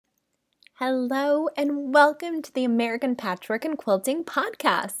Hello and welcome to the American Patchwork and Quilting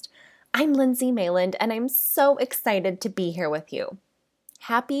Podcast. I'm Lindsay Mayland and I'm so excited to be here with you.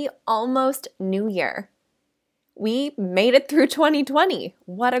 Happy almost New Year. We made it through 2020.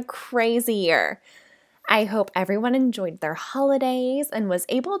 What a crazy year. I hope everyone enjoyed their holidays and was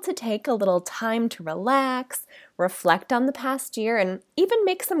able to take a little time to relax, reflect on the past year, and even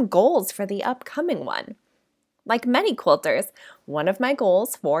make some goals for the upcoming one. Like many quilters, one of my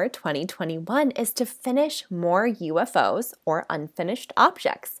goals for 2021 is to finish more UFOs or unfinished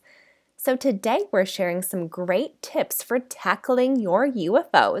objects. So today we're sharing some great tips for tackling your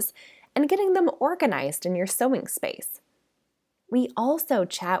UFOs and getting them organized in your sewing space. We also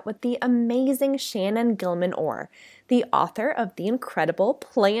chat with the amazing Shannon Gilman-Orr, the author of the incredible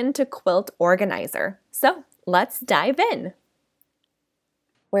Plan to Quilt Organizer. So let's dive in.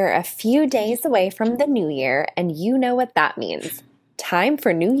 We're a few days away from the new year, and you know what that means. Time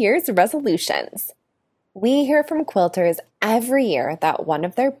for New Year's resolutions. We hear from quilters every year that one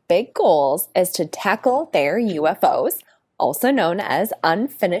of their big goals is to tackle their UFOs, also known as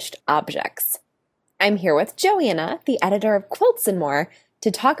unfinished objects. I'm here with Joanna, the editor of Quilts and More,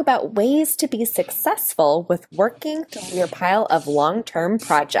 to talk about ways to be successful with working through your pile of long-term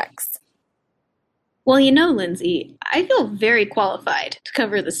projects. Well, Lindsay, I feel very qualified to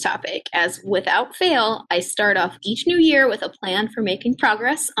cover this topic, as without fail, I start off each new year with a plan for making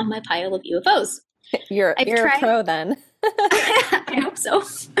progress on my pile of UFOs. You're a pro then. I hope so.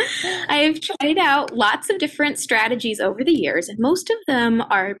 I've tried out lots of different strategies over the years, and most of them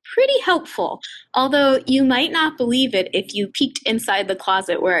are pretty helpful. Although you might not believe it if you peeked inside the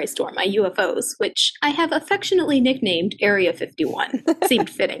closet where I store my UFOs, which I have affectionately nicknamed Area 51. Seemed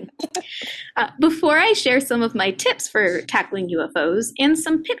fitting. Before I share some of my tips for tackling UFOs and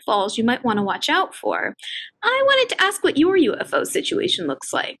some pitfalls you might want to watch out for, I wanted to ask what your UFO situation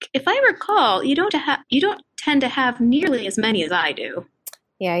looks like. If I recall, you don't tend to have nearly as many as I do.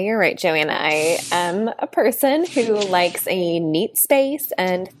 Yeah, you're right, Joanna. I am a person who likes a neat space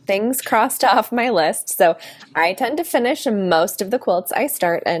and things crossed off my list. So I tend to finish most of the quilts I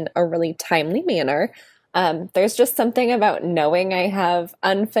start in a really timely manner. There's just something about knowing I have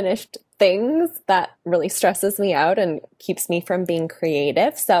unfinished things that really stresses me out and keeps me from being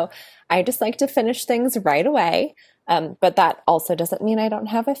creative. So I just like to finish things right away. But that also doesn't mean I don't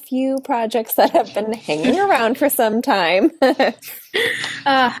have a few projects that have been hanging around for some time.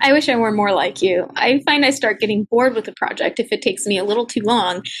 I wish I were more like you. I find I start getting bored with a project if it takes me a little too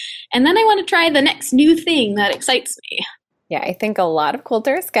long, and then I want to try the next new thing that excites me. Yeah, I think a lot of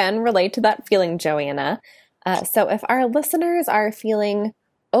quilters can relate to that feeling, Joanna. So if our listeners are feeling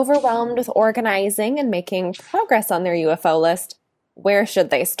overwhelmed with organizing and making progress on their UFO list, where should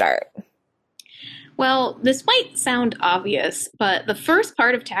they start? Well, this might sound obvious, but the first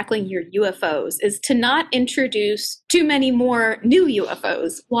part of tackling your UFOs is to not introduce too many more new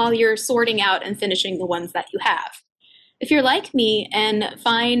UFOs while you're sorting out and finishing the ones that you have. If you're like me and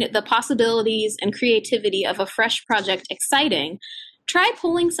find the possibilities and creativity of a fresh project exciting, try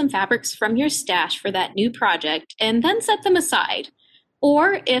pulling some fabrics from your stash for that new project and then set them aside.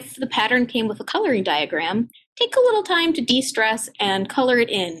 Or if the pattern came with a coloring diagram, take a little time to de-stress and color it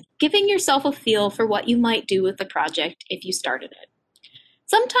in, giving yourself a feel for what you might do with the project if you started it.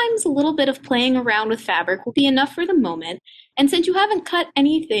 Sometimes a little bit of playing around with fabric will be enough for the moment, and since you haven't cut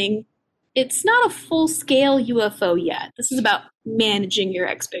anything, it's not a full-scale UFO yet. This is about managing your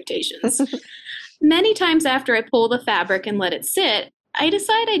expectations. Many times after I pull the fabric and let it sit, I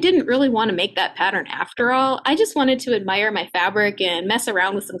decide I didn't really want to make that pattern after all. I just wanted to admire my fabric and mess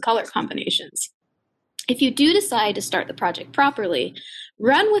around with some color combinations. If you do decide to start the project properly,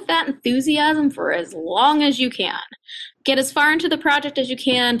 run with that enthusiasm for as long as you can. Get as far into the project as you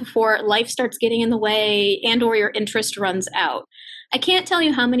can before life starts getting in the way and or your interest runs out. I can't tell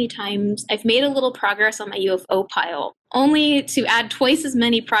you how many times I've made a little progress on my UFO pile, only to add twice as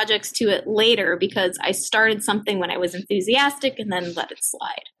many projects to it later because I started something when I was enthusiastic and then let it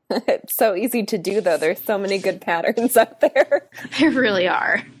slide. It's so easy to do, though. There's so many good patterns out there. There really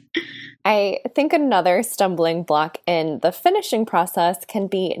are. I think another stumbling block in the finishing process can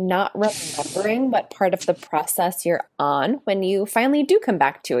be not remembering what part of the process you're on when you finally do come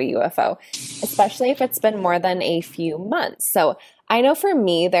back to a UFO, especially if it's been more than a few months. So I know for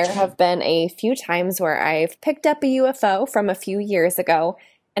me, there have been a few times where I've picked up a UFO from a few years ago,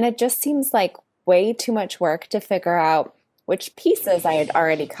 and it just seems like way too much work to figure out which pieces I had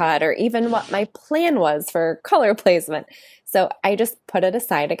already cut or even what my plan was for color placement. So I just put it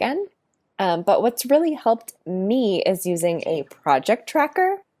aside again. But what's really helped me is using a project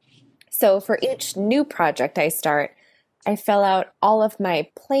tracker. So for each new project I start, I fill out all of my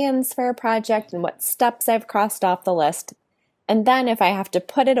plans for a project and what steps I've crossed off the list. And then if I have to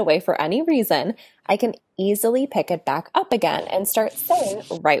put it away for any reason, I can easily pick it back up again and start sewing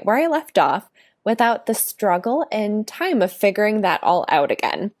right where I left off without the struggle and time of figuring that all out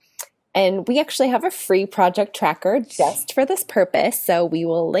again. And we actually have a free project tracker just for this purpose, so we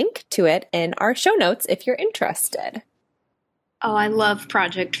will link to it in our show notes if you're interested. Oh, I love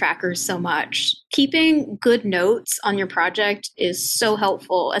project trackers so much. Keeping good notes on your project is so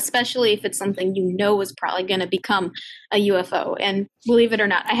helpful, especially if it's something you know is probably going to become a UFO. And believe it or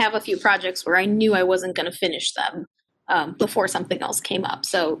not, I have a few projects where I knew I wasn't going to finish them before something else came up.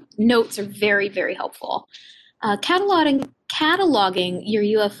 So notes are very, very helpful. Cataloging your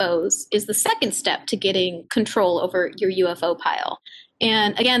UFOs is the second step to getting control over your UFO pile.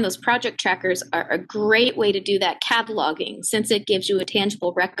 And again, those project trackers are a great way to do that cataloging since it gives you a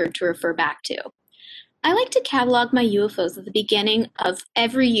tangible record to refer back to. I like to catalog my UFOs at the beginning of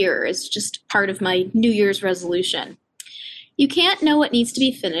every year as just part of my New Year's resolution. You can't know what needs to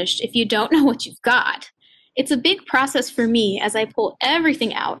be finished if you don't know what you've got. It's a big process for me as I pull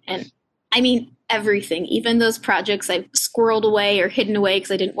everything out, and I mean everything, even those projects I've squirreled away or hidden away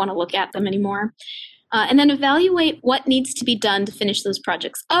because I didn't want to look at them anymore. And then evaluate what needs to be done to finish those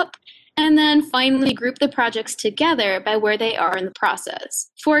projects up, and then finally group the projects together by where they are in the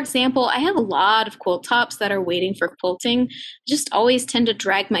process. For example, I have a lot of quilt tops that are waiting for quilting. I just always tend to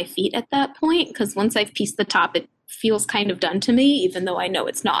drag my feet at that point because once I've pieced the top, it feels kind of done to me, even though I know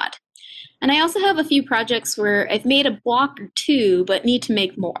it's not. And I also have a few projects where I've made a block or two, but need to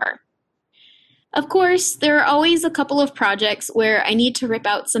make more. Of course, there are always a couple of projects where I need to rip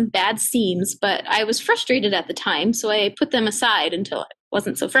out some bad seams, but I was frustrated at the time, so I put them aside until I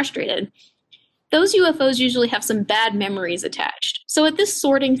wasn't so frustrated. Those UFOs usually have some bad memories attached. So at this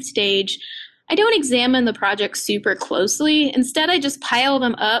sorting stage, I don't examine the projects super closely. Instead, I just pile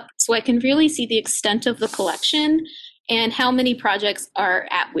them up so I can really see the extent of the collection and how many projects are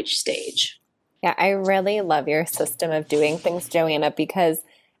at which stage. Yeah, I really love your system of doing things, Joanna, because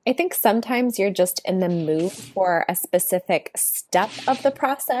I think sometimes you're just in the mood for a specific step of the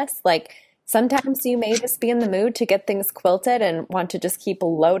process. Like sometimes you may just be in the mood to get things quilted and want to just keep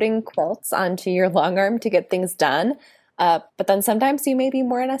loading quilts onto your long arm to get things done. But then sometimes you may be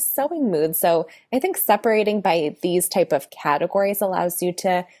more in a sewing mood. So I think separating by these type of categories allows you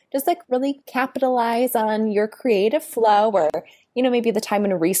to just like really capitalize on your creative flow or, maybe the time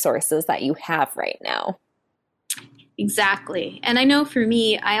and resources that you have right now. Exactly. And I know for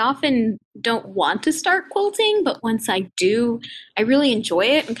me, I often don't want to start quilting, but once I do, I really enjoy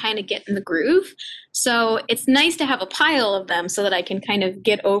it and kind of get in the groove. So it's nice to have a pile of them so that I can kind of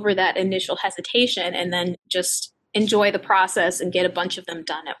get over that initial hesitation and then just enjoy the process and get a bunch of them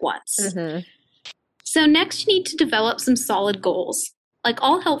done at once. Mm-hmm. So next you need to develop some solid goals. Like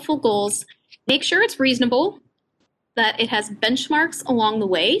all helpful goals, make sure it's reasonable, that it has benchmarks along the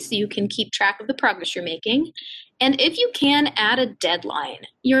way so you can keep track of the progress you're making. And if you can, add a deadline.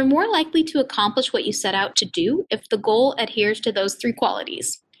 You're more likely to accomplish what you set out to do if the goal adheres to those three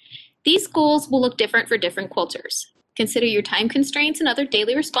qualities. These goals will look different for different quilters. Consider your time constraints and other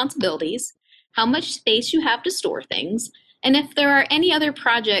daily responsibilities, how much space you have to store things, and if there are any other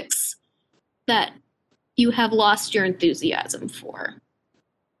projects that you have lost your enthusiasm for.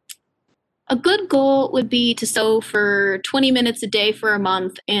 A good goal would be to sew for 20 minutes a day for a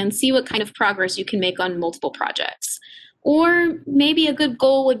month and see what kind of progress you can make on multiple projects. Or maybe a good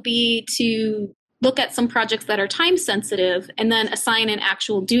goal would be to look at some projects that are time sensitive and then assign an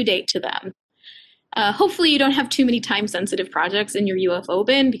actual due date to them. Hopefully you don't have too many time sensitive projects in your UFO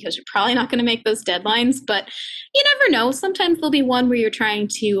bin because you're probably not going to make those deadlines, but you never know. Sometimes there'll be one where you're trying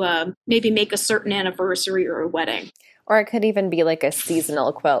to maybe make a certain anniversary or a wedding. Or it could even be like a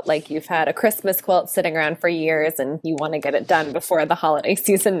seasonal quilt, like you've had a Christmas quilt sitting around for years and you want to get it done before the holiday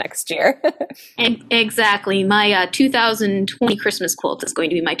season next year. Exactly. My 2020 Christmas quilt is going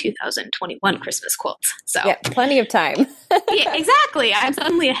to be my 2021 Christmas quilt. So yeah, plenty of time. Yeah, exactly. I'm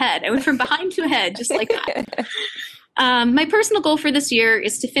suddenly ahead. I went from behind to ahead, just like that. My personal goal for this year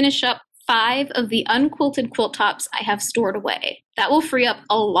is to finish up 5 of the unquilted quilt tops I have stored away. That will free up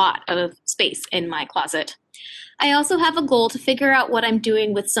a lot of space in my closet. I also have a goal to figure out what I'm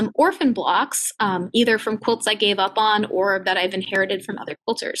doing with some orphan blocks, either from quilts I gave up on or that I've inherited from other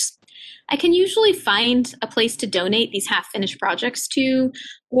quilters. I can usually find a place to donate these half-finished projects to,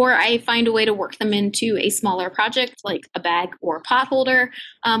 or I find a way to work them into a smaller project like a bag or a pot holder.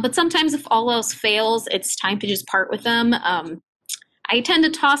 But sometimes if all else fails, it's time to just part with them. I tend to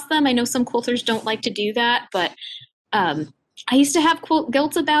toss them. I know some quilters don't like to do that, but I used to have quote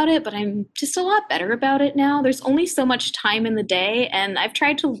guilt about it, but I'm just a lot better about it now. There's only so much time in the day, and I've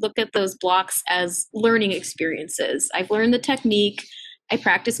tried to look at those blocks as learning experiences. I've learned the technique, I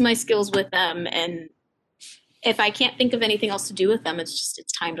practice my skills with them, and if I can't think of anything else to do with them, it's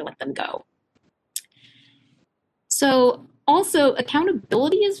time to let them go. So, also,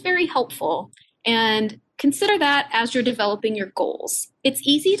 accountability is very helpful, and consider that as you're developing your goals. It's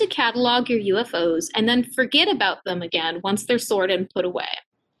easy to catalog your UFOs and then forget about them again once they're sorted and put away.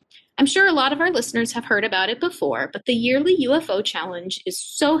 I'm sure a lot of our listeners have heard about it before, but the yearly UFO challenge is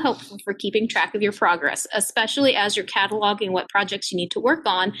so helpful for keeping track of your progress, especially as you're cataloging what projects you need to work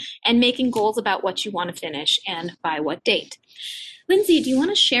on and making goals about what you want to finish and by what date. Lindsay, do you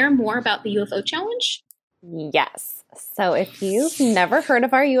want to share more about the UFO challenge? Yes. So if you've never heard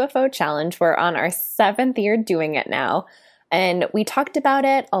of our UFO challenge, we're on our 7th year doing it now. And we talked about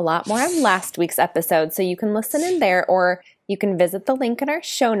it a lot more on last week's episode, so you can listen in there, or you can visit the link in our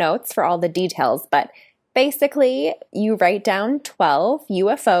show notes for all the details. But basically, you write down 12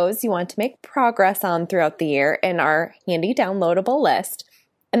 UFOs you want to make progress on throughout the year in our handy downloadable list.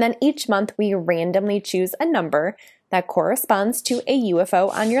 And then each month, we randomly choose a number that corresponds to a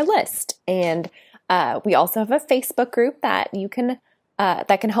UFO on your list. And we also have a Facebook group that you can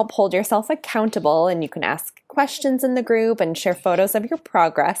that can help hold yourself accountable, and you can ask questions in the group and share photos of your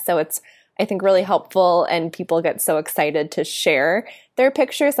progress. So it's, I think, really helpful, and people get so excited to share their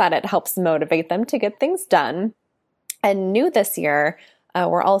pictures that it helps motivate them to get things done. And new this year,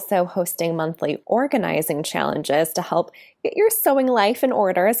 we're also hosting monthly organizing challenges to help get your sewing life in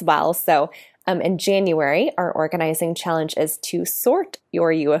order as well. So in January, our organizing challenge is to sort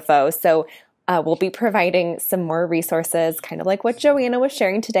your UFO. So we'll be providing some more resources, kind of like what Joanna was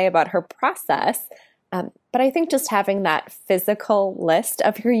sharing today about her process. But I think just having that physical list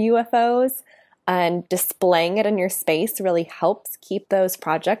of your UFOs and displaying it in your space really helps keep those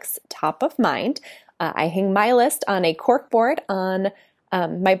projects top of mind. I hang my list on a corkboard on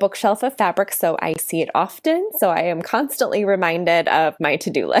my bookshelf of fabric, so I see it often. So I am constantly reminded of my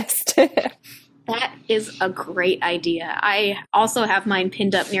to-do list. That is a great idea. I also have mine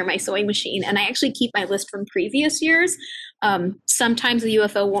pinned up near my sewing machine, and I actually keep my list from previous years. Sometimes the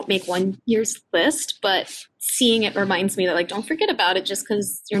UFO won't make one year's list, but seeing it reminds me that, like, don't forget about it just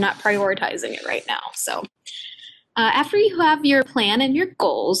because you're not prioritizing it right now. So after you have your plan and your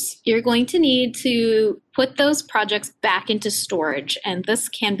goals, you're going to need to put those projects back into storage, and this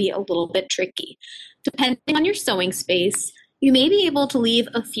can be a little bit tricky. Depending on your sewing space, you may be able to leave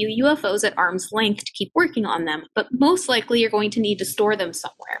a few UFOs at arm's length to keep working on them, but most likely you're going to need to store them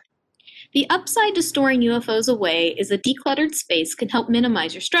somewhere. The upside to storing UFOs away is a decluttered space can help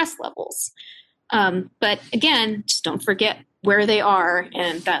minimize your stress levels. But again, just don't forget where they are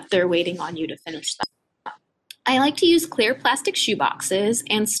and that they're waiting on you to finish them. I like to use clear plastic shoeboxes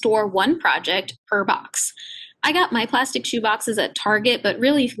and store one project per box. I got my plastic shoe boxes at Target, but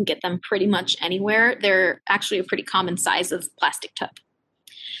really you can get them pretty much anywhere. They're actually a pretty common size of plastic tub.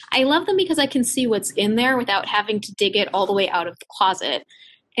 I love them because I can see what's in there without having to dig it all the way out of the closet.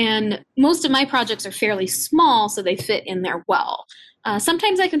 And most of my projects are fairly small, so they fit in there well.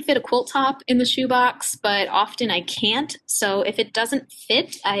 Sometimes I can fit a quilt top in the shoebox, but often I can't. So if it doesn't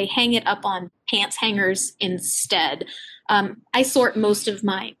fit, I hang it up on pants hangers instead. I sort most of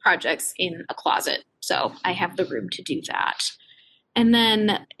my projects in a closet, so I have the room to do that. And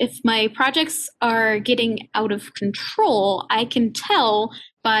then if my projects are getting out of control, I can tell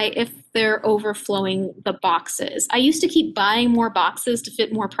by if they're overflowing the boxes. I used to keep buying more boxes to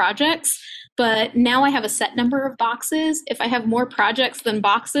fit more projects, but now I have a set number of boxes. If I have more projects than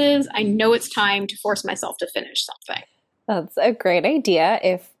boxes, I know it's time to force myself to finish something. That's a great idea.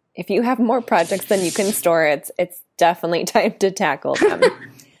 If you have more projects than you can store, it's definitely time to tackle them.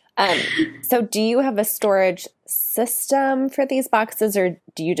 So do you have a storage system for these boxes, or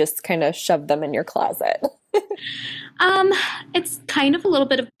do you just kind of shove them in your closet? It's kind of a little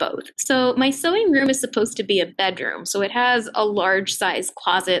bit of both. So my sewing room is supposed to be a bedroom, so it has a large size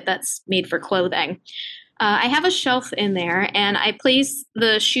closet that's made for clothing. I have a shelf in there, and I place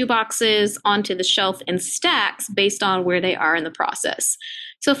the shoe boxes onto the shelf in stacks based on where they are in the process.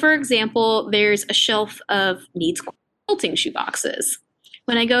 So for example, there's a shelf of needs quilting shoe boxes.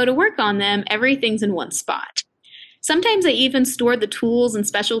 When I go to work on them, everything's in one spot. Sometimes I even store the tools and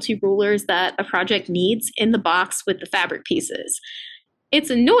specialty rulers that a project needs in the box with the fabric pieces. It's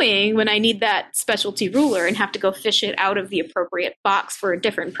annoying when I need that specialty ruler and have to go fish it out of the appropriate box for a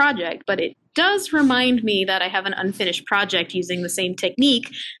different project, but it does remind me that I have an unfinished project using the same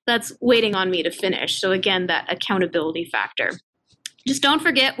technique that's waiting on me to finish. So again, that accountability factor. Just don't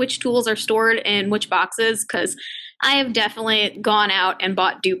forget which tools are stored in which boxes, because I have definitely gone out and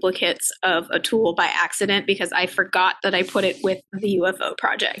bought duplicates of a tool by accident because I forgot that I put it with the UFO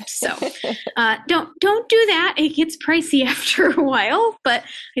project. So don't do that. It gets pricey after a while, but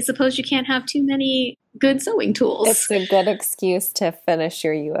I suppose you can't have too many good sewing tools. It's a good excuse to finish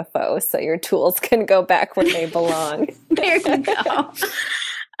your UFO so your tools can go back where they belong. There you go.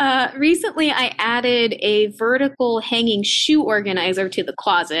 Recently, I added a vertical hanging shoe organizer to the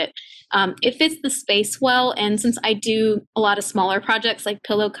closet. It fits the space well, and since I do a lot of smaller projects like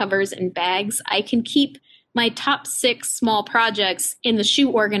pillow covers and bags, I can keep my top 6 small projects in the shoe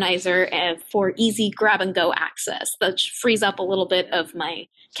organizer for easy grab-and-go access, which frees up a little bit of my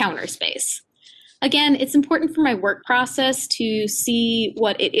counter space. Again, it's important for my work process to see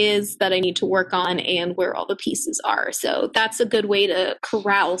what it is that I need to work on and where all the pieces are. So that's a good way to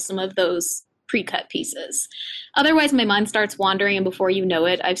corral some of those pre-cut pieces. Otherwise, my mind starts wandering, and before you know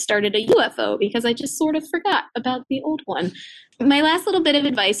it, I've started a UFO because I just sort of forgot about the old one. My last little bit of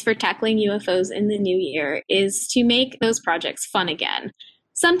advice for tackling UFOs in the new year is to make those projects fun again.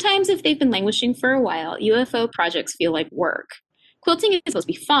 Sometimes if they've been languishing for a while, UFO projects feel like work. Quilting is supposed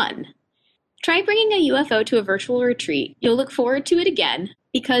to be fun. Try bringing a UFO to a virtual retreat. You'll look forward to it again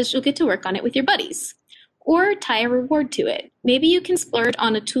because you'll get to work on it with your buddies. Or tie a reward to it. Maybe you can splurge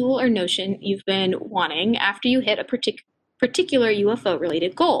on a tool or notion you've been wanting after you hit a particular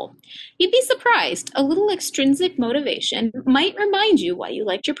UFO-related goal. You'd be surprised. A little extrinsic motivation might remind you why you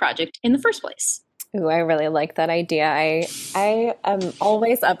liked your project in the first place. Ooh, I really like that idea. I am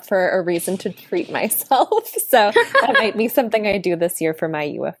always up for a reason to treat myself. So that might be something I do this year for my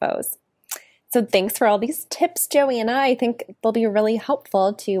UFOs. So thanks for all these tips, Joanna. I think they'll be really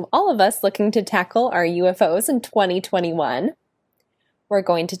helpful to all of us looking to tackle our UFOs in 2021. We're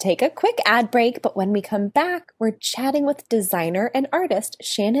going to take a quick ad break, but when we come back, we're chatting with designer and artist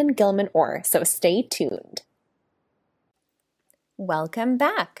Shannon Gilman-Orr, so stay tuned. Welcome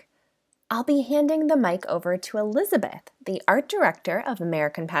back. I'll be handing the mic over to Elizabeth, the art director of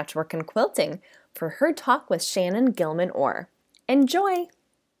American Patchwork and Quilting, for her talk with Shannon Gilman-Orr. Enjoy!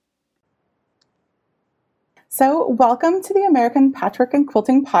 So welcome to the American Patchwork and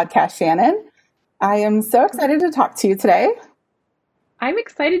Quilting podcast, Shannon. I am so excited to talk to you today. I'm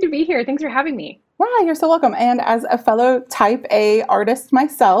excited to be here. Thanks for having me. Yeah, you're so welcome. And as a fellow type A artist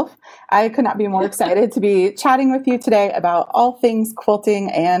myself, I could not be more excited to be chatting with you today about all things quilting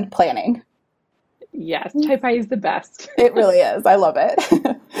and planning. Yes, type A is the best. It really is. I love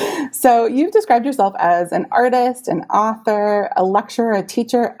it. So you've described yourself as an artist, an author, a lecturer, a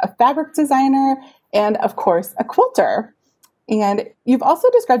teacher, a fabric designer, and of course, a quilter. And you've also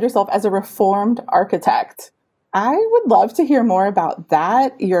described yourself as a reformed architect. I would love to hear more about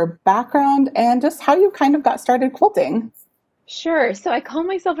that, your background, and just how you kind of got started quilting. Sure. So I call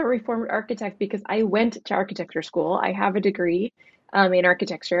myself a reformed architect because I went to architecture school. I have a degree in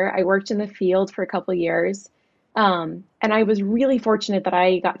architecture. I worked in the field for a couple of years. And I was really fortunate that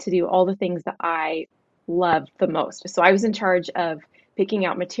I got to do all the things that I loved the most. So I was in charge of picking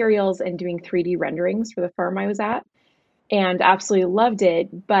out materials and doing 3D renderings for the firm I was at, and absolutely loved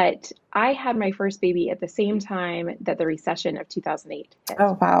it. But I had my first baby at the same time that the recession of 2008 hit.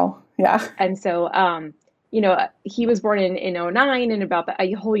 Oh, wow. Yeah. And so, he was born in 2009, and about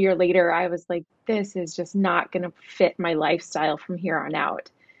a whole year later, I was like, this is just not going to fit my lifestyle from here on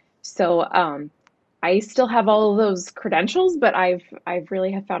out. So I still have all of those credentials, but I've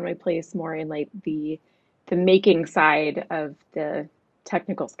really have found my place more in like the making side of the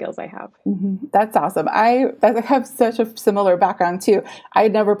technical skills I have. Mm-hmm. That's awesome. I have such a similar background too. I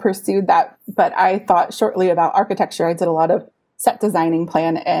never pursued that, but I thought shortly about architecture. I did a lot of set designing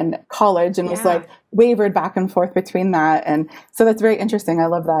plan in college and was like wavered back and forth between that. And so that's very interesting. I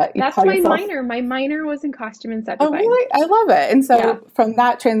love that. That's my minor. My minor was in costume and set design. Oh, really? I love it. And so from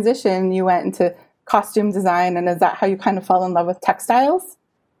that transition, you went into costume design. And is that how you kind of fell in love with textiles?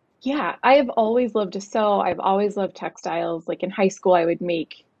 Yeah, I have always loved to sew. I've always loved textiles. Like in high school, I would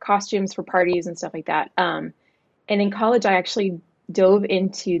make costumes for parties and stuff like that. And in college, I actually dove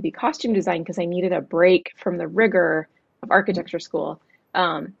into the costume design because I needed a break from the rigor of architecture school.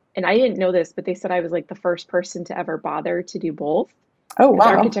 And I didn't know this, but they said I was like the first person to ever bother to do both. Oh,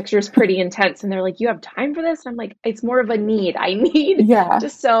 wow. Architecture is pretty intense. And they're like, you have time for this? And I'm like, it's more of a need. I need to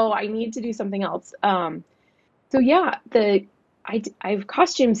sew. I need to do something else. I've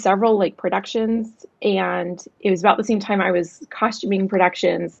costumed several like productions, and it was about the same time I was costuming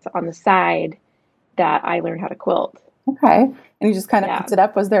productions on the side that I learned how to quilt. Okay. And you just kind of picked it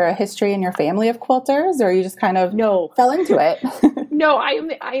up. Was there a history in your family of quilters, or you just kind of fell into it? No, I'm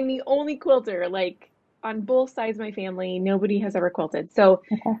the only quilter. Like on both sides of my family, nobody has ever quilted. So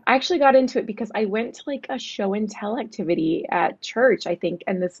Okay. I actually got into it because I went to like a show and tell activity at church, I think,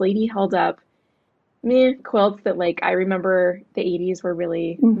 and this lady held up quilts that like I remember the 80s were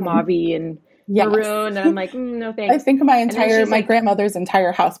really Hmm. mauvey and Yes. maroon, and I'm like, no I thanks. think And then she's my like, grandmother's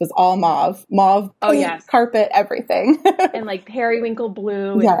entire house was all mauve oh paint, yes, carpet, everything. and like periwinkle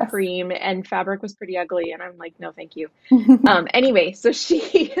blue and Yes. cream, and fabric was pretty ugly, and I'm like, no thank you. Anyway, so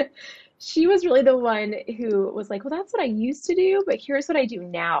she she was really the one who was like, well, that's what I used to do, but here's what I do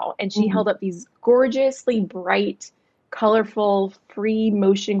now. And she Hmm. held up these gorgeously bright, colorful, free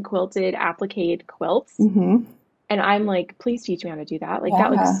motion quilted applique quilts. Hmm. And I'm like, please teach me how to do that. Like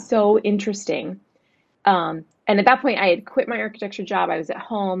that looks Yeah. so interesting. And at that point, I had quit my architecture job. I was at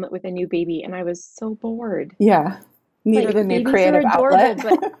home with a new baby, and I was so bored. Yeah. Needed a Like new babies are creative adorable,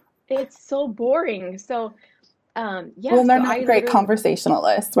 outlet. but it's so boring. So Well, yeah, and they're so not I great literally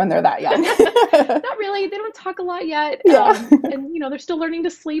conversationalists when they're that young. not really. They don't talk a lot yet. Yeah. And they're still learning to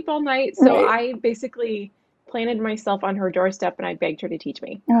sleep all night. So Right. I basically planted myself on her doorstep and I begged her to teach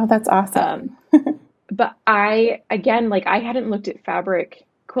me. Oh, that's awesome. Um, but I, again, like I hadn't looked at fabric,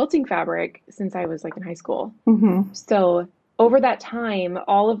 quilting fabric since I was like in high school. Hmm. So over that time,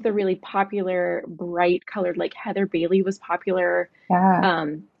 all of the really popular bright colored, like Heather Bailey was popular, Yeah.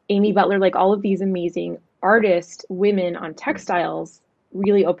 Amy Butler, like all of these amazing artist women on textiles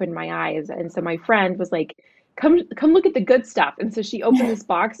really opened my eyes. And so my friend was like, come look at the good stuff. And so she opened this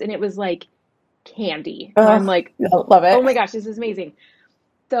box and it was like candy. And I'm Oh, like, love oh it. my gosh, this is amazing.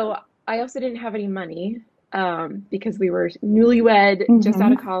 So I also didn't have any money because we were newlywed, just out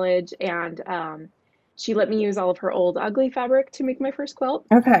Hmm. of college, and she let me use all of her old ugly fabric to make my first quilt.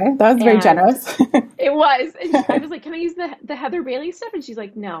 Okay, that was very And generous. it was, and I was like, "Can I use the Heather Bailey stuff?" And she's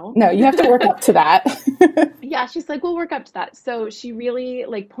like, "No." No, you have to work up to that. Yeah, she's like, "We'll work up to that." So she really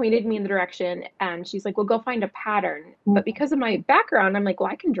like pointed me in the direction, and she's like, "Well, go find a pattern." But because of my background, I'm like, "Well,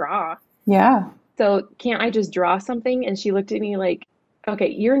 I can draw. Yeah. So can't I just draw something?" And she looked at me like, okay,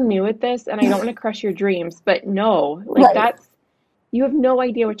 you're new at this and I don't want to crush your dreams, but no, like Right. you have no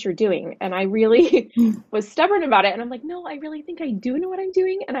idea what you're doing. And I really was stubborn about it. And I'm like, no, I really think I do know what I'm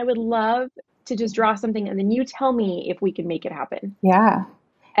doing. And I would love to just draw something and then you tell me if we can make it happen. Yeah.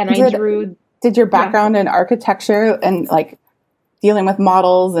 And I Did drew, did your yeah. background in architecture and like dealing with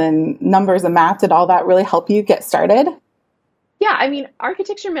models and numbers and math, did all that really help you get started? Yeah, I mean,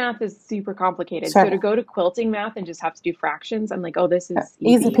 architecture math is super complicated. So to Sure. go to quilting math and just have to do fractions, I'm like, oh, this is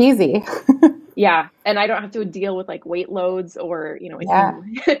Easy easy. peasy. Yeah. And I don't have to deal with like weight loads or, Yeah.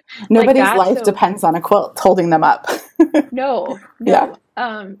 anything like Nobody's that. life So depends on a quilt holding them up. no, Yeah.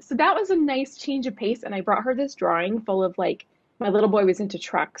 no. So that was a nice change of pace. And I brought her this drawing full of like, my little boy was into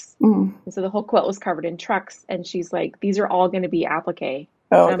trucks. Mm. And so the whole quilt was covered in trucks. And she's like, these are all going to be applique. And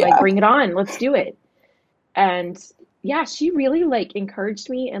Oh, I'm like, yeah. bring it on. Let's do it. And yeah, she really like encouraged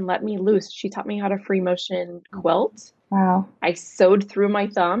me and let me loose. She taught me how to free motion quilt. Wow. I sewed through my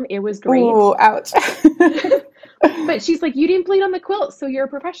thumb. It was great. Ooh, ouch. But she's like, you didn't bleed on the quilt, so you're a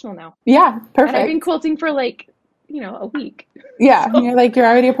professional now. Yeah, And I've been perfect. quilting for like, a week. Yeah, So you're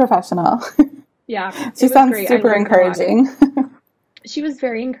already a professional. yeah, She it was sounds great. I super learned a lot. encouraging. She was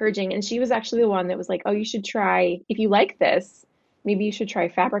very encouraging, and she was actually the one that was like, "Oh, you should try, if you like this, maybe you should try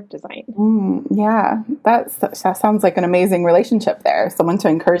fabric design." Yeah, that sounds like an amazing relationship there. Someone to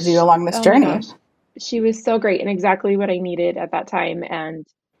encourage you along this Oh my journey. gosh. She was so great and exactly what I needed at that time. And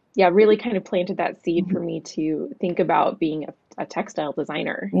yeah, really kind of planted that seed for me to think about being a textile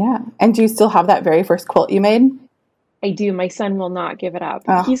designer. Yeah. And do you still have that very first quilt you made? I do. My son will not give it up.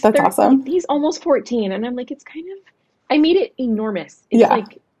 Oh, that's awesome. He's almost 14, and I'm like, it's kind of, I made it enormous. It's Yeah.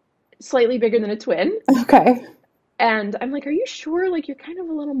 like slightly bigger than a twin. Okay. And I'm like, are you sure? Like, you're kind of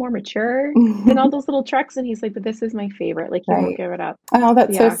a little more mature than all those little trucks. And he's like, but this is my favorite. Like, he won't Right. give it up. Oh,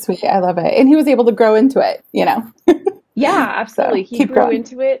 that's so Yeah. sweet. I love it. And he was able to grow into it, Yeah, absolutely. So He keep grew growing.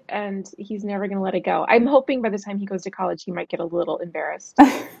 into it and he's never going to let it go. I'm hoping by the time he goes to college, he might get a little embarrassed.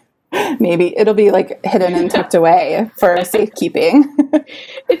 Maybe it'll be like hidden and tucked away for safekeeping.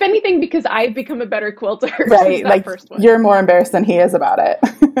 If anything, because I've become a better quilter Right. since that Like first one. you're more embarrassed than he is about it.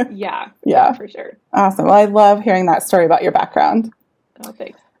 Yeah, Yeah. for sure. Awesome. Well, I love hearing that story about your background. Oh,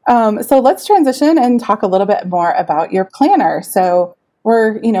 thanks. So let's transition and talk a little bit more about your planner. So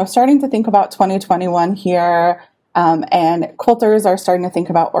we're, starting to think about 2021 here, and quilters are starting to think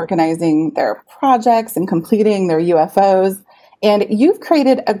about organizing their projects and completing their UFOs. And you've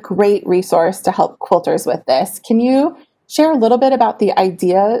created a great resource to help quilters with this. Can you share a little bit about the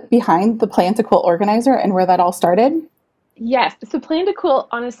idea behind the Plan to Quilt Organizer and where that all started? Yes. So Plan to Quilt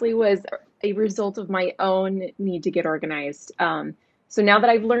honestly was a result of my own need to get organized. So now that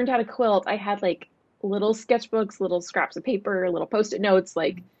I've learned how to quilt, I had like little sketchbooks, little scraps of paper, little post-it notes.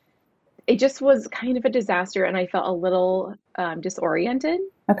 Like it just was kind of a disaster, and I felt a little disoriented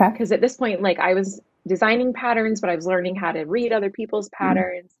Okay. because at this point, like I was designing patterns, but I was learning how to read other people's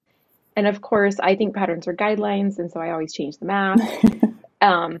patterns. And of course, I think patterns are guidelines, and so I always change the math.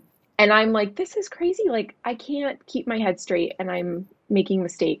 And I'm like, this is crazy. Like, I can't keep my head straight, and I'm making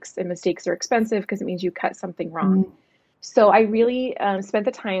mistakes, and mistakes are expensive because it means you cut something wrong. So I really spent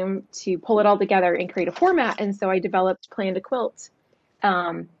the time to pull it all together and create a format. And so I developed Plan to Quilt.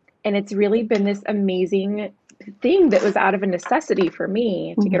 And it's really been this amazing thing that was out of a necessity for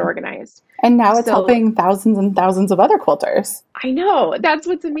me to get organized. And now it's So- helping thousands and thousands of other quilters. I know. That's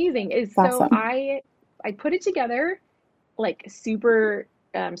what's amazing is That's so awesome. I put it together like super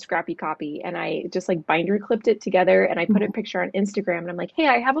scrappy copy, and I just like binder clipped it together, and I put a picture on Instagram, and I'm like, hey,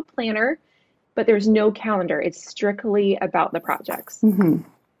 I have a planner, but there's no calendar. It's strictly about the projects. Mhm.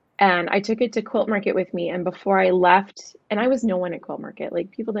 And I took it to Quilt Market with me, and before I left, and I was no one at Quilt Market, like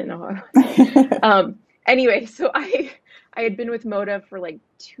people didn't know who I was. Anyway, so I had been with Moda for like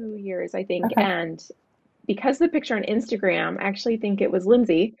 2 years, I think, Okay. and because the picture on Instagram, I actually think it was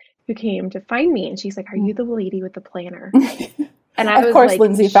Lindsay who came to find me, and she's like, "Are you the lady with the planner?" And I Of was course, like,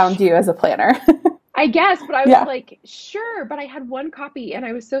 Lindsay found you as a planner. I guess, but I was Yeah. like, sure, but I had one copy, and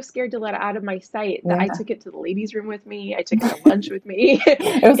I was so scared to let it out of my sight that I Yeah. took it to the ladies' room with me. I took it to lunch with me.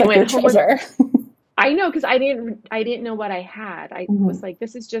 It was It like your went home with- treasure. I know, because I didn't know what I had. I Mhm. was like,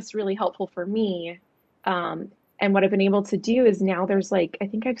 this is just really helpful for me. And what I've been able to do is now there's like, I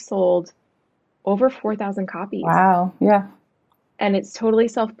think I've sold over 4,000 copies. Wow. Yeah. And it's totally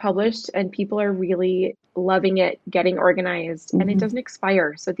self-published, and people are really loving it, getting organized, and it doesn't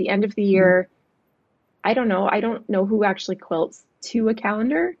expire. So at the end of the year, I don't know who actually quilts to a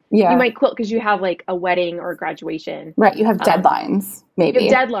calendar. Yeah. You might quilt because you have like a wedding or a graduation. Right. You have deadlines, maybe.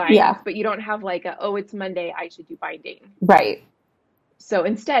 You have deadlines, Yeah. but you don't have like oh, it's Monday, I should do binding. Right. So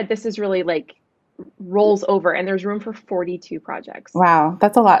instead, this is really like rolls over, and there's room for 42 projects. Wow.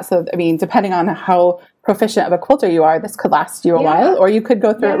 That's a lot. So, I mean, depending on how proficient of a quilter you are, this could last you a while, or you could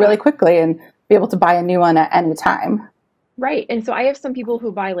go through it really quickly and be able to buy a new one at any time. Right. And so I have some people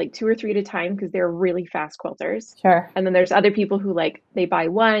who buy like 2 or 3 at a time because they're really fast quilters. Sure. And then there's other people who like they buy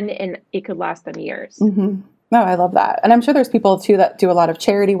one and it could last them years. Mm-hmm. No, I love that. And I'm sure there's people too that do a lot of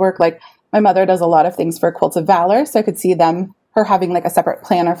charity work. Like my mother does a lot of things for Quilts of Valor. So I could see her having like a separate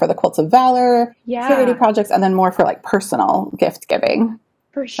planner for the Quilts of Valor charity projects, and then more for like personal gift giving.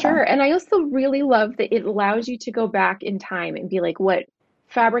 For sure. And I also really love that it allows you to go back in time and be like, what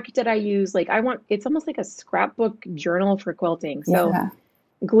fabric did I use? Like it's almost like a scrapbook journal for quilting. So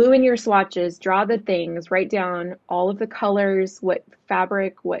glue in your swatches, draw the things, write down all of the colors, what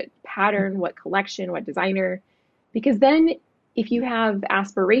fabric, what pattern, what collection, what designer. Because then if you have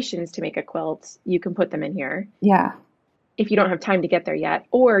aspirations to make a quilt, you can put them in here. Yeah. If you don't have time to get there yet,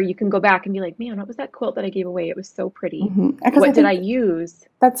 or you can go back and be like, man, what was that quilt that I gave away? It was so pretty. What did I use?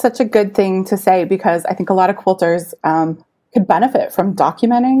 That's such a good thing to say, because I think a lot of quilters could benefit from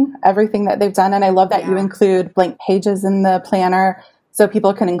documenting everything that they've done. And I love that you include blank pages in the planner so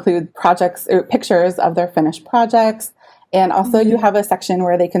people can include projects or pictures of their finished projects. And also you have a section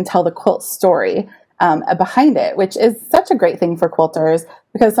where they can tell the quilt story behind it, which is such a great thing for quilters,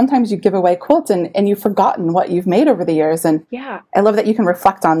 because sometimes you give away quilts and you've forgotten what you've made over the years. And I love that you can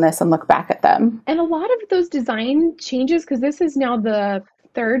reflect on this and look back at them. And a lot of those design changes, because this is now the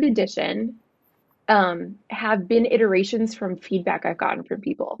 3rd edition, have been iterations from feedback I've gotten from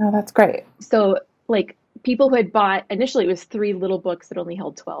people. Oh, that's great. So like people who had bought, initially it was 3 little books that only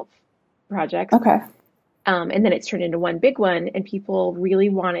held 12 projects. Okay. And then it's turned into one big one, and people really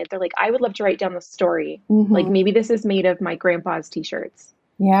wanted, they're like, I would love to write down the story. Like maybe this is made of my grandpa's t-shirts.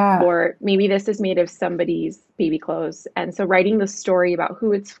 Yeah. Or maybe this is made of somebody's baby clothes. And so writing the story about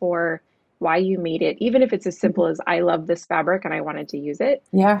who it's for, why you made it, even if it's as simple as I love this fabric and I wanted to use it.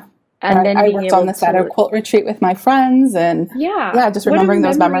 Yeah. And then I being worked able on this at a to, quilt retreat with my friends, and just remembering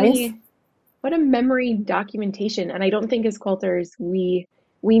those memories. What a memory documentation. And I don't think as quilters, we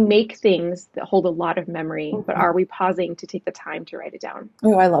make things that hold a lot of memory, but are we pausing to take the time to write it down?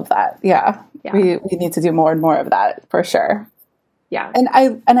 Oh, I love that. Yeah. We need to do more and more of that for sure. Yeah. And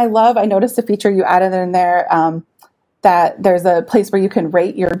I noticed a feature you added in there, that there's a place where you can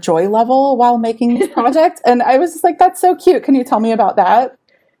rate your joy level while making this project. And I was just like, that's so cute. Can you tell me about that?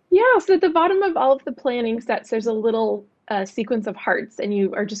 Yeah. So at the bottom of all of the planning sets, there's a little sequence of hearts, and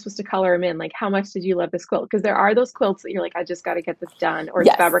you are just supposed to color them in. Like, how much did you love this quilt? Because there are those quilts that you're like, I just got to get this done, or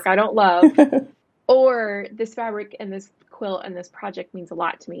it's fabric I don't love, or this fabric and this quilt and this project means a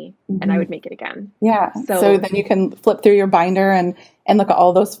lot to me, and I would make it again. Yeah. So then you can flip through your binder and look at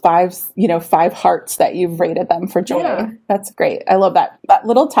all those five hearts that you've rated them for joy. Yeah. That's great. I love that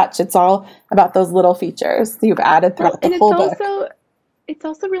little touch. It's all about those little features you've added throughout the whole book. It's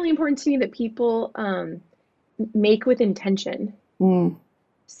also really important to me that people make with intention.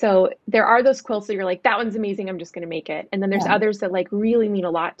 So there are those quilts that you're like, that one's amazing, I'm just going to make it. And then there's others that like really mean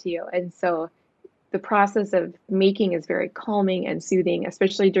a lot to you. And so the process of making is very calming and soothing,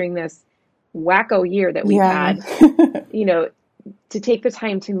 especially during this wacko year that we've had, to take the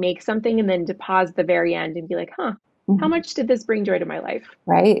time to make something and then to pause at the very end and be like, how much did this bring joy to my life?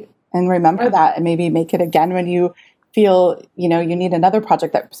 Right. And remember that and maybe make it again when you feel, you need another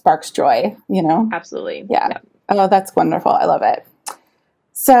project that sparks joy, Absolutely. Yeah. Oh, that's wonderful. I love it.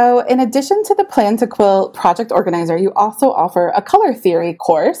 So in addition to the Plan to Quilt Project Organizer, you also offer a color theory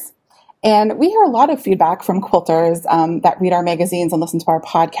course. And we hear a lot of feedback from quilters that read our magazines and listen to our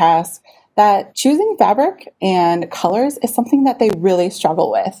podcasts that choosing fabric and colors is something that they really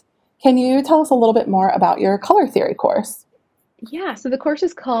struggle with. Can you tell us a little bit more about your color theory course? Yeah, so the course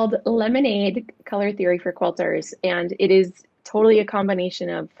is called Lemonade Color Theory for Quilters, and it is totally a combination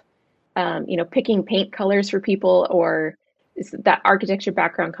of, picking paint colors for people or that architecture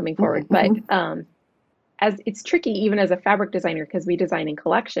background coming forward. But as it's tricky even as a fabric designer because we design in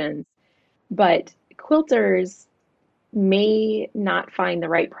collections, but quilters may not find the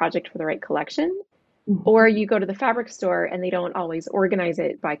right project for the right collection, or you go to the fabric store and they don't always organize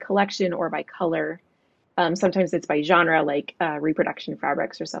it by collection or by color. Sometimes it's by genre, like reproduction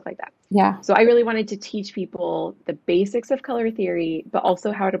fabrics or stuff like that. Yeah. So I really wanted to teach people the basics of color theory, but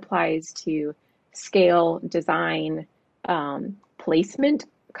also how it applies to scale, design, placement,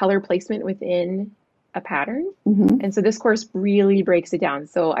 color placement within a pattern. And so this course really breaks it down.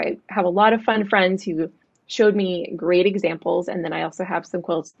 So I have a lot of fun friends who showed me great examples. And then I also have some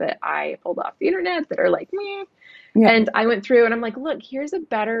quilts that I pulled off the internet that are like, meh. Yeah. And I went through and I'm like, look, here's a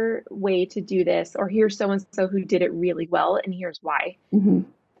better way to do this, or here's so-and-so who did it really well, and here's why.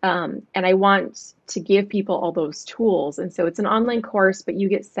 And I want to give people all those tools. And so it's an online course, but you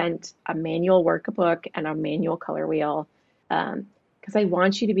get sent a manual workbook and a manual color wheel, because I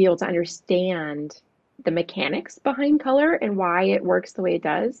want you to be able to understand the mechanics behind color and why it works the way it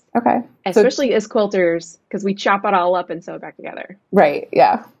does. Okay. Especially as quilters, because we chop it all up and sew it back together. Right.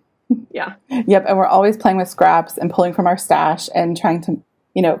 Yeah. Yeah. Yep. And we're always playing with scraps and pulling from our stash and trying to,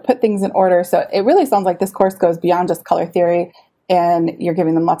 put things in order. So it really sounds like this course goes beyond just color theory, and you're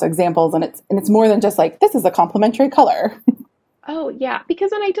giving them lots of examples, and it's more than just like, this is a complementary color. Oh yeah. Because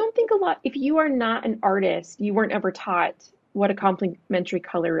then I don't think if you are not an artist, you weren't ever taught what a complementary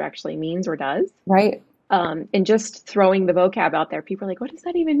color actually means or does. Right. And just throwing the vocab out there, people are like, what does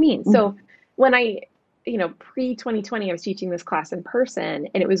that even mean? So when I pre-2020, I was teaching this class in person,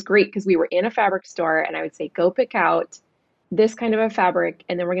 and it was great because we were in a fabric store, and I would say, go pick out this kind of a fabric,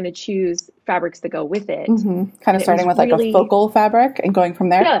 and then we're going to choose fabrics that go with it. Kind of starting with like a focal fabric and going from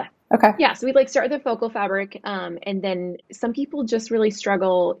there? Yeah. Okay. Yeah, so we'd start with the focal fabric, and then some people just really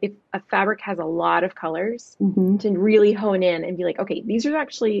struggle if a fabric has a lot of colors to really hone in and be like, okay, these are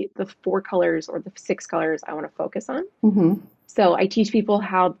actually the 4 colors or the 6 colors I want to focus on. So I teach people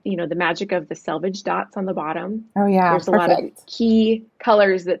how, the magic of the selvage dots on the bottom. Oh yeah, there's a lot of key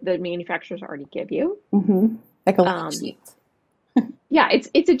colors that the manufacturers already give you. Like a little sheet. Yeah,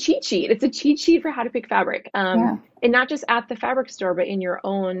 it's a cheat sheet. It's a cheat sheet for how to pick fabric. And not just at the fabric store, but in your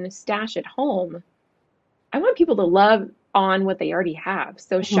own stash at home. I want people to love on what they already have.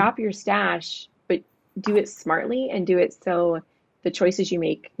 So shop your stash, but do it smartly and do it so the choices you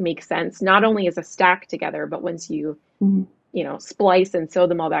make sense, not only as a stack together, but once you, splice and sew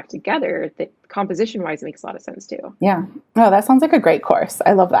them all back together, that composition wise makes a lot of sense too. Yeah. Oh, that sounds like a great course.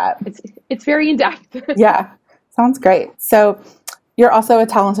 I love that. It's very in-depth. Yeah. Sounds great. So you're also a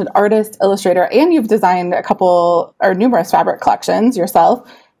talented artist, illustrator, and you've designed a couple or numerous fabric collections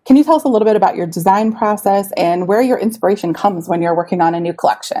yourself. Can you tell us a little bit about your design process and where your inspiration comes when you're working on a new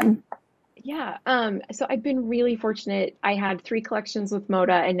collection? Yeah. So I've been really fortunate. I had 3 collections with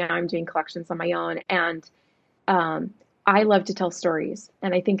Moda, and now I'm doing collections on my own. And I love to tell stories.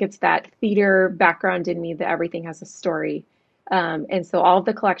 And I think it's that theater background in me that everything has a story. And so all of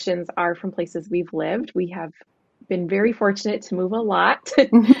the collections are from places we've lived. We have been very fortunate to move a lot.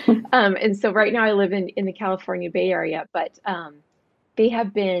 And so right now I live in the California Bay Area, but they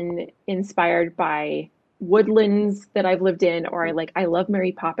have been inspired by woodlands that I've lived in, or I love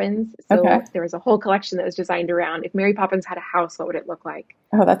Mary Poppins. So there was a whole collection that was designed around, if Mary Poppins had a house, what would it look like?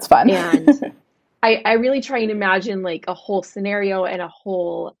 Oh, that's fun. And I really try and imagine like a whole scenario and a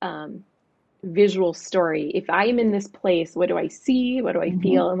whole visual story. If I am in this place, what do I see? What do I Mhm.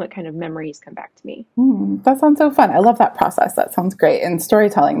 feel? And what kind of memories come back to me? That sounds so fun. I love that process. That sounds great. And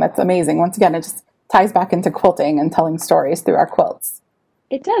storytelling, that's amazing. Once again, it just ties back into quilting and telling stories through our quilts.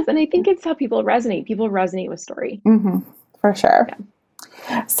 It does. And I think it's how people resonate. People resonate with story. For sure.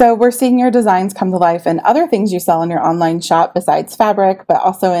 Yeah. So we're seeing your designs come to life in other things you sell in your online shop besides fabric, but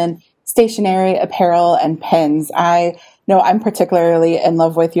also in stationery, apparel, and pins. I know I'm particularly in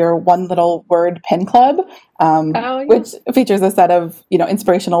love with your One Little Word Pin Club, Oh, yeah. which features a set of,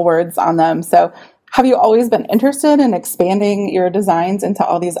 inspirational words on them. So have you always been interested in expanding your designs into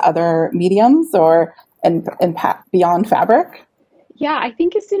all these other mediums or beyond fabric? Yeah, I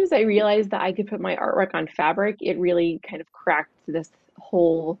think as soon as I realized that I could put my artwork on fabric, it really kind of cracked this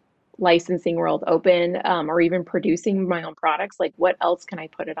whole licensing world open, or even producing my own products. Like, what else can I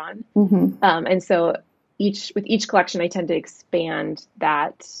put it on? And so with each collection, I tend to expand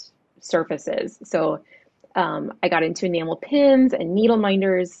that surfaces. So I got into enamel pins and needle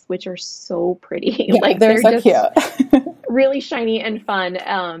minders, which are so pretty. Yeah, Like they're so just cute. really shiny and fun.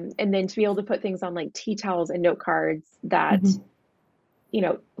 And then to be able to put things on like tea towels and note cards that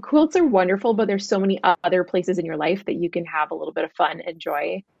quilts are wonderful, but there's so many other places in your life that you can have a little bit of fun and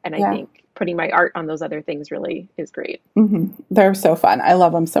joy. And I think putting my art on those other things really is great. They're so fun. I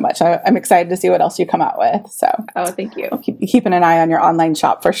love them so much. I'm excited to see what else you come out with. So, thank you. I'll keeping an eye on your online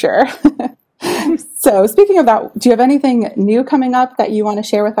shop for sure. So speaking of that, do you have anything new coming up that you want to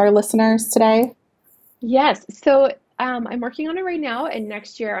share with our listeners today? Yes. So I'm working on it right now. And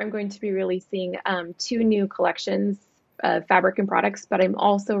next year I'm going to be releasing 2 new collections of fabric and products. But I'm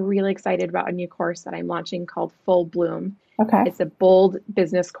also really excited about a new course that I'm launching called Full Bloom. Okay. It's a bold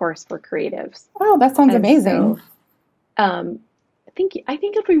business course for creatives. Oh, that sounds amazing. So, I think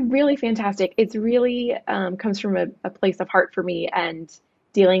it'll be really fantastic. It's really comes from a place of heart for me and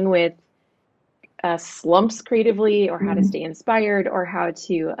dealing with slumps creatively, or how to stay inspired, or how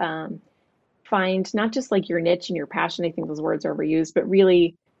to find not just like your niche and your passion. I think those words are overused, but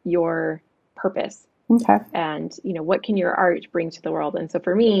really your purpose. Okay. And what can your art bring to the world? And so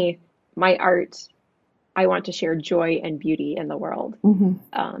for me, my art, I want to share joy and beauty in the world.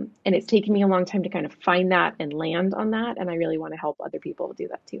 And it's taken me a long time to kind of find that and land on that. And I really want to help other people do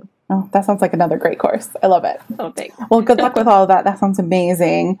that too. Oh, that sounds like another great course. I love it. Oh, thanks. Well, good luck with all of that. That sounds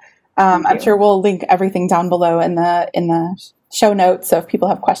amazing. I'm sure we'll link everything down below in the show notes. So if people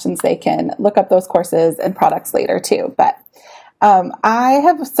have questions, they can look up those courses and products later too. But I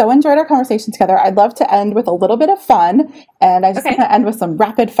have so enjoyed our conversation together. I'd love to end with a little bit of fun, and I just want to end with some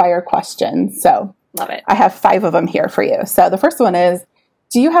rapid fire questions. So love it. I have 5 of them here for you. So the first one is,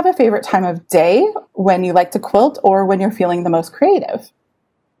 do you have a favorite time of day when you like to quilt or when you're feeling the most creative?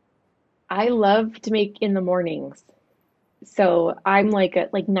 I love to make in the mornings. So I'm like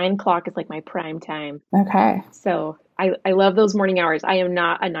 9 o'clock is like my prime time. Okay. So I love those morning hours. I am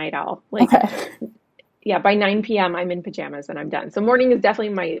not a night owl. Yeah, by 9 p.m. I'm in pajamas and I'm done. So morning is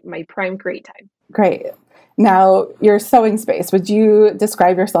definitely my prime create time. Great. Now, your sewing space, would you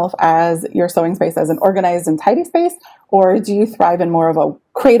describe your sewing space as an organized and tidy space, or do you thrive in more of a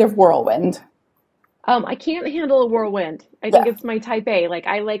creative whirlwind? I can't handle a whirlwind. I think it's my type A. Like,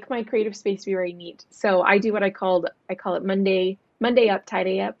 I like my creative space to be very neat. So I do what I call it Monday up,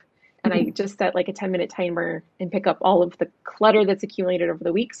 tidy up. And I just set like a 10-minute timer and pick up all of the clutter that's accumulated over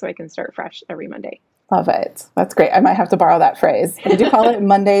the week so I can start fresh every Monday. Love it. That's great. I might have to borrow that phrase. Did you call it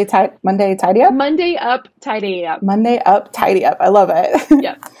Monday tidy up? Monday up, tidy up. Monday up, tidy up. I love it.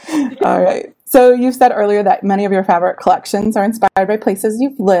 Yep. All right. So you said earlier that many of your fabric collections are inspired by places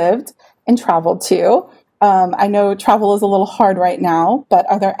you've lived and traveled to. I know travel is a little hard right now, but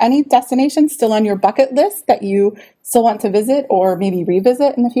are there any destinations still on your bucket list that you still want to visit or maybe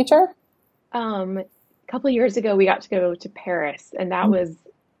revisit in the future? A couple of years ago, we got to go to Paris, and that was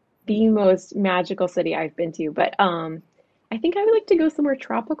the most magical city I've been to. But I think I would like to go somewhere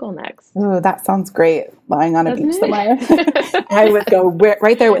tropical next. Oh, that sounds great. Lying on a Doesn't beach it? somewhere. I would go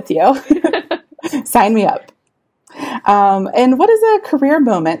right there with you. Sign me up. And what is a career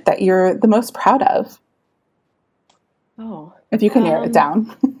moment that you're the most proud of? Oh, If you can narrow it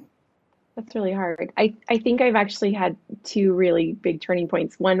down. that's really hard. I think I've actually had 2 really big turning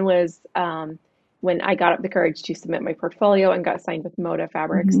points. One was when I got up the courage to submit my portfolio and got signed with Moda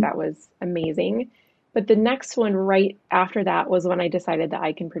Fabrics. That was amazing. But the next one right after that was when I decided that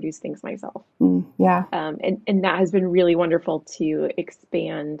I can produce things myself. Yeah. And that has been really wonderful to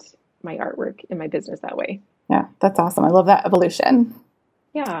expand my artwork and my business that way. Yeah, that's awesome. I love that evolution.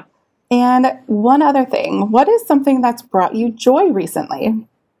 Yeah. And one other thing, what is something that's brought you joy recently?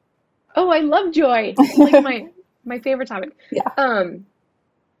 Oh, I love joy. It's like my favorite topic. Yeah.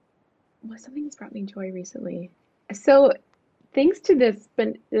 something that's brought me joy recently. So thanks to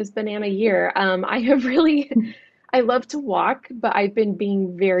this banana year, I have really I love to walk, but I've been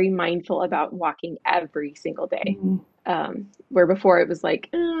being very mindful about walking every single day. Mm, Where before it was like,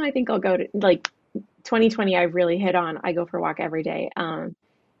 I think I'll go to like 2020, I really hit on I go for a walk every day.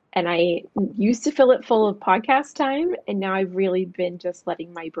 And I used to fill it full of podcast time, and now I've really been just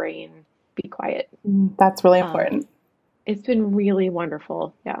letting my brain be quiet. that's really Um, important. it's been really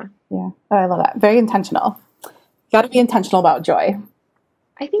wonderful. Yeah. Yeah. Oh, I love that. Very intentional. Got to be intentional about joy.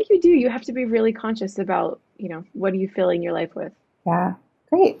 I think you do. You have to be really conscious about, what are you filling your life with? Yeah.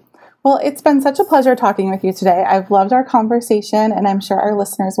 Great. Well, it's been such a pleasure talking with you today. I've loved our conversation, and I'm sure our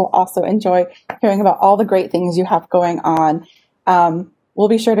listeners will also enjoy hearing about all the great things you have going on. We'll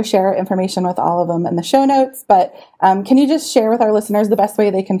be sure to share information with all of them in the show notes, but can you just share with our listeners the best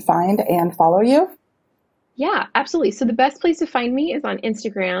way they can find and follow you? Yeah, absolutely. So the best place to find me is on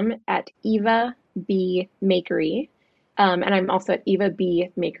Instagram at Eva B Makery. And I'm also at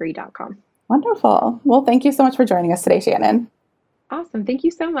evabmakery.com. Wonderful. Well, thank you so much for joining us today, Shannon. Awesome. Thank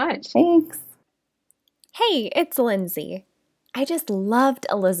you so much. Thanks. Hey, it's Lindsay. I just loved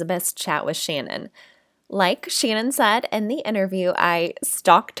Elizabeth's chat with Shannon. Like Shannon said in the interview, I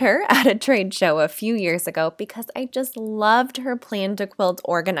stalked her at a trade show a few years ago because I just loved her Plan to Quilt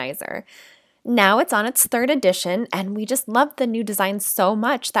organizer. Now it's on its 3rd edition, and we just loved the new design so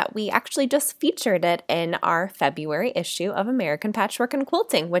much that we actually just featured it in our February issue of American Patchwork and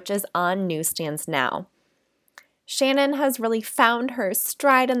Quilting, which is on newsstands now. Shannon has really found her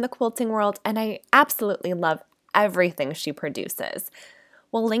stride in the quilting world, and I absolutely love everything she produces.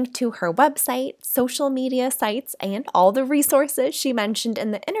 We'll link to her website, social media sites, and all the resources she mentioned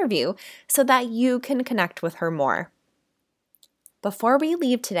in the interview so that you can connect with her more. Before we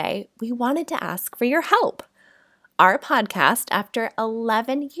leave today, we wanted to ask for your help. Our podcast, after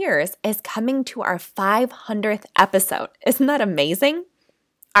 11 years, is coming to our 500th episode. Isn't that amazing?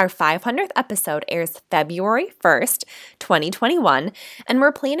 Our 500th episode airs February 1st, 2021, and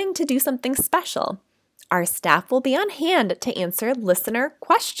we're planning to do something special. Our staff will be on hand to answer listener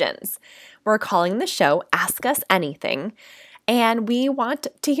questions. We're calling the show Ask Us Anything, and we want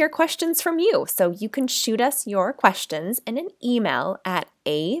to hear questions from you. So you can shoot us your questions in an email at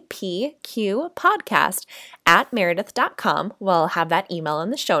apqpodcast@meredith.com. We'll have that email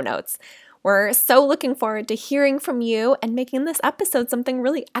in the show notes. We're so looking forward to hearing from you and making this episode something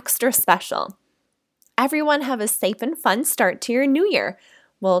really extra special. Everyone have a safe and fun start to your new year.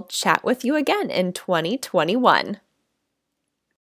 We'll chat with you again in 2021.